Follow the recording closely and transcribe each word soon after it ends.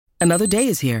Another day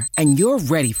is here, and you're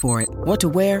ready for it. What to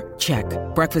wear? Check.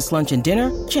 Breakfast, lunch, and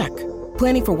dinner? Check.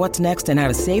 Planning for what's next and how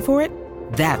to save for it?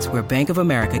 That's where Bank of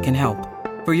America can help.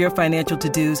 For your financial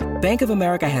to-dos, Bank of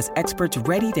America has experts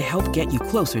ready to help get you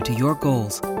closer to your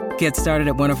goals. Get started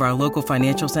at one of our local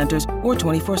financial centers or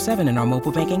 24/7 in our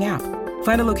mobile banking app.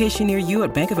 Find a location near you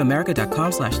at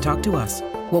bankofamerica.com/talktous.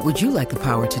 What would you like the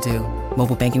power to do?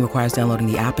 Mobile banking requires downloading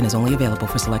the app and is only available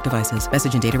for select devices.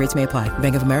 Message and data rates may apply.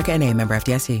 Bank of America N.A., member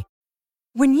FDIC.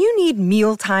 When you need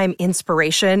mealtime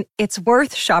inspiration, it's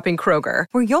worth shopping Kroger,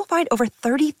 where you'll find over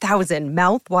 30,000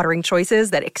 mouth-watering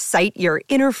choices that excite your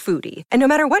inner foodie. And no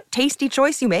matter what tasty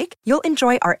choice you make, you'll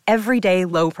enjoy our everyday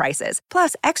low prices,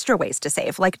 plus extra ways to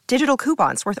save, like digital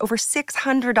coupons worth over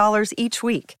 $600 each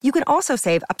week. You can also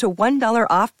save up to $1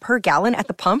 off per gallon at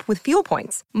the pump with fuel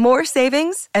points. More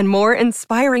savings and more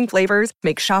inspiring flavors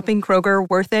make shopping Kroger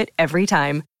worth it every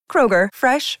time. Kroger,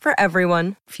 fresh for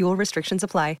everyone. Fuel restrictions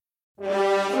apply.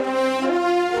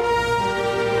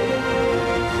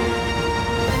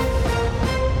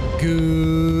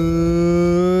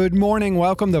 Good morning.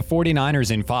 Welcome to 49ers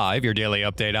in 5, your daily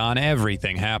update on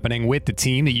everything happening with the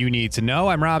team that you need to know.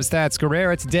 I'm Rob Stats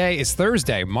Guerrera. Today is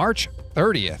Thursday, March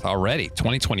 30th already,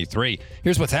 2023.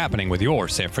 Here's what's happening with your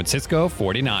San Francisco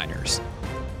 49ers.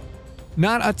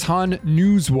 Not a ton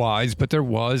news-wise, but there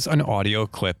was an audio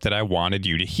clip that I wanted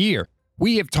you to hear.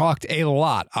 We have talked a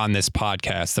lot on this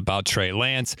podcast about Trey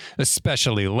Lance,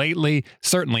 especially lately.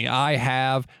 Certainly I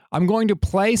have. I'm going to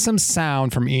play some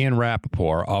sound from Ian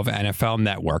Rapoport of NFL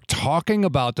Network talking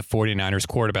about the 49ers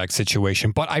quarterback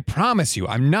situation, but I promise you,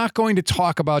 I'm not going to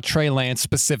talk about Trey Lance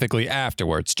specifically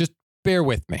afterwards. Just bear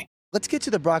with me. Let's get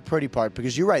to the Brock Purdy part,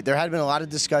 because you're right. There had been a lot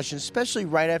of discussion, especially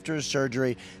right after his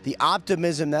surgery, the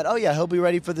optimism that, oh yeah, he'll be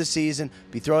ready for the season,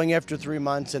 be throwing after 3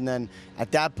 months, and then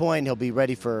at that point, he'll be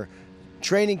ready for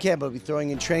training camp. He'll be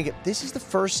throwing in training camp. This is the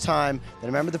first time that I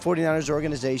remember the 49ers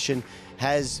organization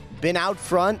has been out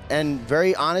front and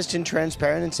very honest and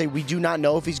transparent and say, we do not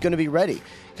know if he's going to be ready.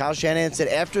 Kyle Shanahan said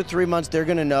after 3 months, they're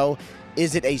going to know.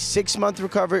 Is it a 6-month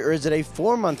recovery or is it a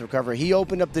 4-month recovery? He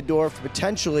opened up the door for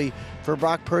potentially for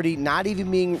Brock Purdy not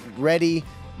even being ready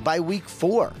by week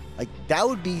 4. Like, that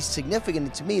would be significant.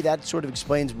 And to me, that sort of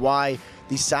explains why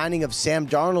the signing of Sam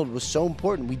Darnold was so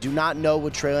important. We do not know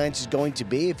what Trey Lance is going to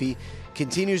be. If he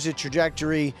continues the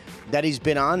trajectory that he's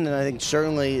been on, and I think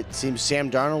certainly it seems Sam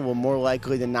Darnold will more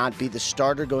likely than not be the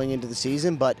starter going into the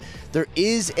season, but there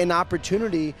is an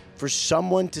opportunity for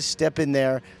someone to step in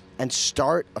there and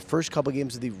start a first couple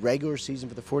games of the regular season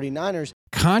for the 49ers.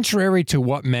 Contrary to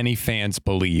what many fans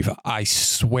believe, I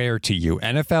swear to you,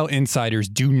 NFL insiders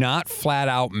do not flat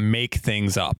out make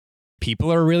things up.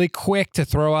 People are really quick to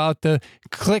throw out the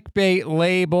clickbait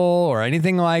label or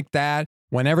anything like that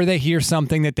whenever they hear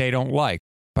something that they don't like.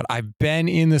 But I've been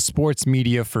in the sports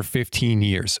media for 15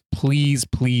 years. Please,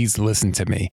 please listen to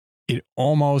me. It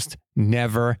almost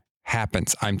never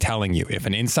happens. I'm telling you, if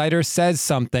an insider says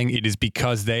something, it is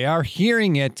because they are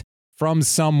hearing it from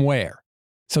somewhere.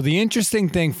 So the interesting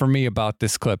thing for me about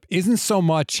this clip isn't so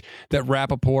much that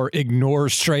Rapoport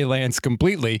ignores Trey Lance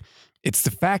completely. It's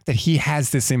the fact that he has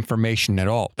this information at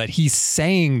all, that he's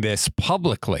saying this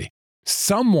publicly.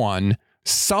 Someone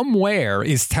somewhere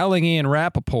is telling Ian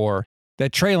Rapoport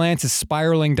that Trey Lance is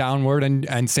spiraling downward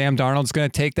and Sam Darnold's going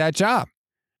to take that job.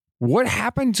 What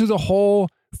happened to the whole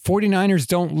 49ers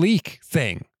don't leak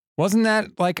thing? Wasn't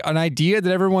that like an idea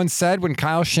that everyone said when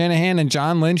Kyle Shanahan and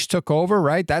John Lynch took over,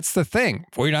 right? That's the thing.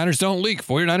 49ers don't leak.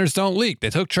 49ers don't leak.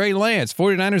 They took Trey Lance.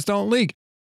 49ers don't leak.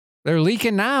 They're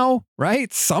leaking now,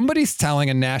 right? Somebody's telling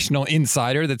a national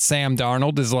insider that Sam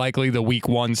Darnold is likely the week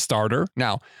 1 starter.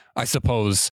 Now, I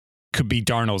suppose could be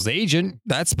Darnold's agent.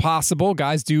 That's possible.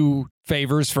 Guys do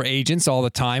favors for agents all the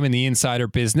time in the insider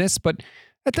business, but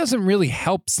that doesn't really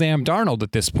help Sam Darnold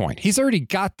at this point. He's already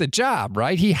got the job,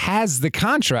 right? He has the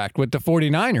contract with the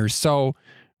 49ers. So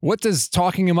what does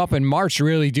talking him up in March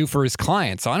really do for his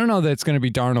clients? I don't know that it's going to be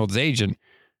Darnold's agent.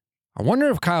 I wonder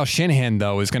if Kyle Shanahan,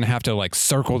 though, is going to have to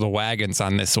circle the wagons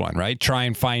on this one, right? Try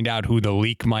and find out who the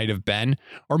leak might have been.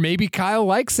 Or maybe Kyle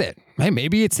likes it. Hey,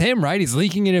 maybe it's him, right? He's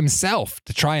leaking it himself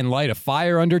to try and light a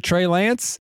fire under Trey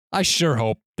Lance. I sure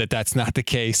hope that that's not the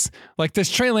case. Does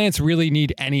Trey Lance really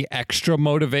need any extra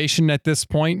motivation at this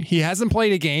point? He hasn't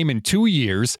played a game in 2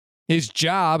 years. His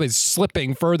job is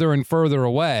slipping further and further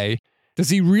away. Does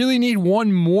he really need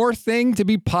one more thing to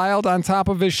be piled on top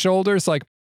of his shoulders?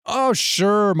 Oh,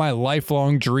 sure, my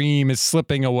lifelong dream is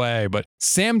slipping away, but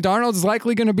Sam Darnold's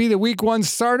likely going to be the week 1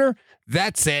 starter?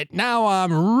 That's it. Now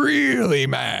I'm really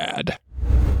mad.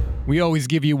 We always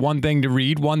give you one thing to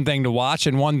read, one thing to watch,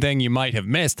 and one thing you might have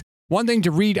missed. One thing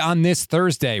to read on this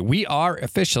Thursday, we are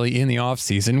officially in the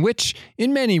offseason, which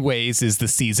in many ways is the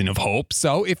season of hope.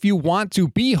 So if you want to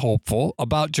be hopeful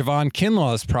about Javon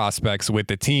Kinlaw's prospects with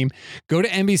the team, go to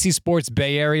NBC Sports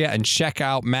Bay Area and check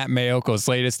out Matt Mayoko's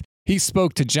latest. He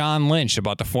spoke to John Lynch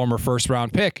about the former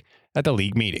first-round pick at the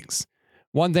league meetings.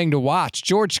 One thing to watch,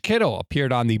 George Kittle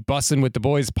appeared on the Bussin' with the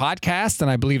Boys podcast,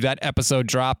 and I believe that episode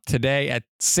dropped today at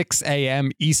 6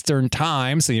 a.m. Eastern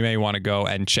Time, so you may want to go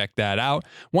and check that out.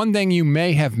 One thing you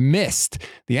may have missed,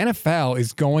 the NFL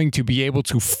is going to be able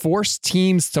to force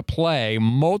teams to play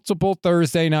multiple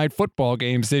Thursday night football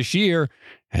games this year,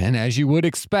 and as you would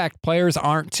expect, players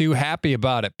aren't too happy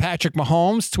about it. Patrick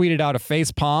Mahomes tweeted out a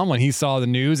facepalm when he saw the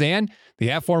news, and the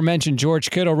aforementioned George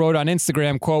Kittle wrote on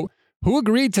Instagram, quote, "Who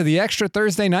agreed to the extra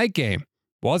Thursday night game?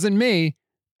 Wasn't me.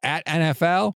 At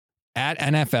NFL, at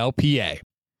NFLPA.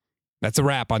 That's a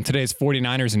wrap on today's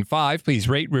 49ers in 5. Please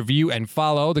rate, review, and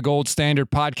follow the Gold Standard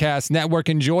Podcast Network.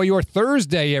 Enjoy your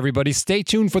Thursday, everybody. Stay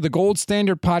tuned for the Gold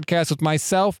Standard Podcast with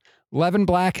myself, Levin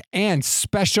Black, and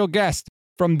special guest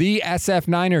from the SF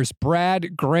Niners,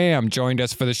 Brad Graham, joined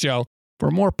us for the show for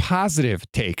a more positive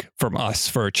take from us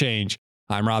for a change.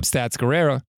 I'm Rob Stats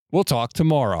Guerrera. We'll talk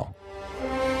tomorrow.